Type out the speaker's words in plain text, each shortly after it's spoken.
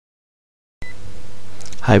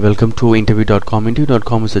Hi, welcome to interview.com.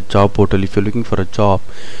 Interview.com is a job portal. If you're looking for a job,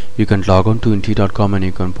 you can log on to interview.com and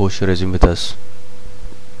you can post your resume with us.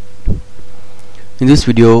 In this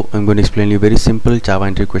video, I'm going to explain you a very simple Java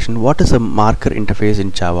interview question. What is a marker interface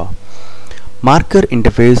in Java? Marker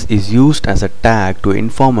interface is used as a tag to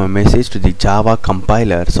inform a message to the Java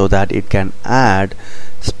compiler so that it can add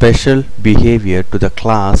special behavior to the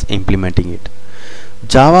class implementing it.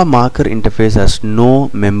 Java marker interface has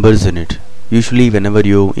no members in it. Usually whenever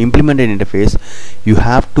you implement an interface, you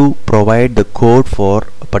have to provide the code for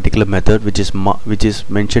a particular method which is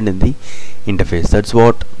mentioned in the interface. That's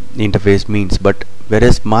what the interface means. But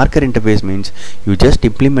whereas marker interface means you just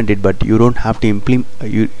implement it, but you don't have to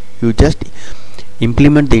you just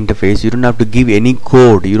implement the interface. You don't have to give any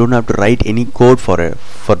code. You don't have to write any code for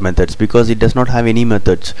methods, because it does not have any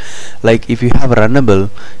methods. Like if you have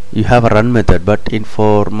runnable, you have a run method, but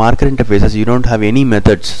for marker interfaces you don't have any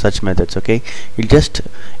methods, such methods. Okay, you just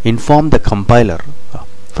inform the compiler.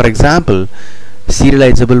 For example,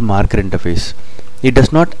 serializable marker interface, it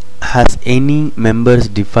does not has any members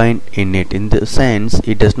defined in it. In the sense,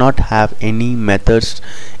 it does not have any methods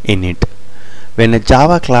in it. When a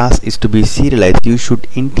Java class is to be serialized, you should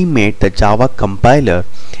intimate the Java compiler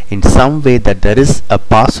in some way that there is a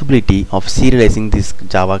possibility of serializing this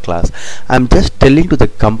Java class. I'm just telling to the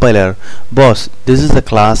compiler, boss, this is the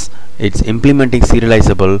class, it's implementing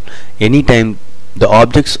serializable. Anytime the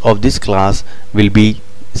objects of this class will be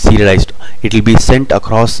serialized, it will be sent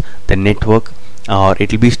across the network, or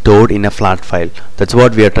it will be stored in a flat file. That's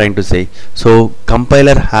what we are trying to say. So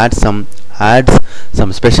compiler adds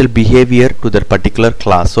some special behavior to that particular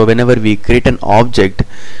class. So whenever we create an object,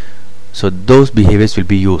 so those behaviors will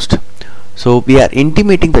be used. So we are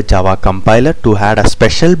intimating the Java compiler to add a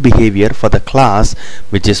special behavior for the class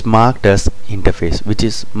which is marked as interface, which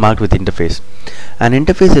is marked with interface. An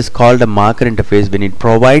interface is called a marker interface when it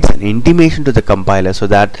provides an intimation to the compiler so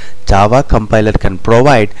that Java compiler can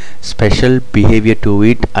provide special behavior to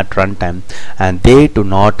it at runtime, and they do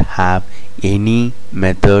not have any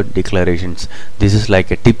method declarations. This is like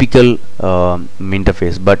a typical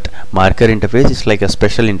interface, but marker interface is like a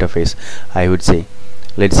special interface, I would say.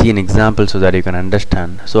 Let's see an example so that you can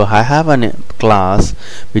understand. So I have a class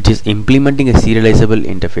which is implementing a serializable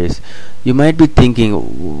interface. You might be thinking,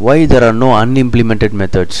 why there are no unimplemented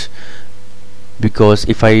methods? Because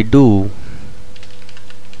if I do,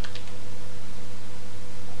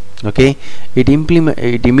 okay, it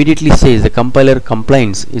immediately says, the compiler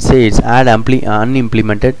complains, it says add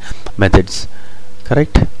unimplemented methods,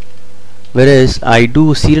 correct? Whereas I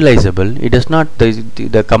do serializable, it does not,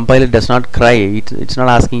 the compiler does not cry, it's not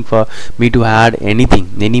asking for me to add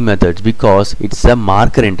any methods, because it's a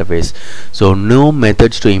marker interface. So no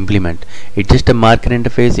methods to implement. It's just a marker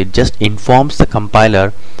interface. It just informs the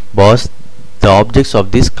compiler, boss, the objects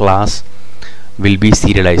of this class will be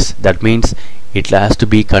serialized. That means it has to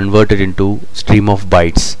be converted into stream of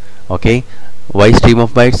bytes. Okay, why stream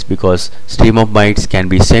of bytes? Because stream of bytes can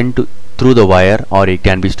be sent through the wire, or it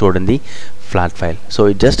can be stored in the flat file. So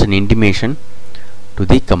it's just an intimation to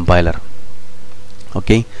the compiler.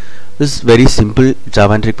 Okay, this is very simple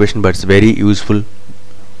Java interview question, but it's very useful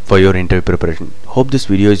for your interview preparation. Hope this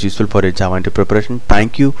video is useful for your Java interview preparation.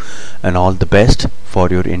 Thank you and all the best for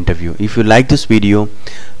your interview. If you like this video,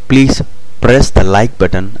 please press the like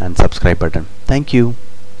button and subscribe button. Thank you.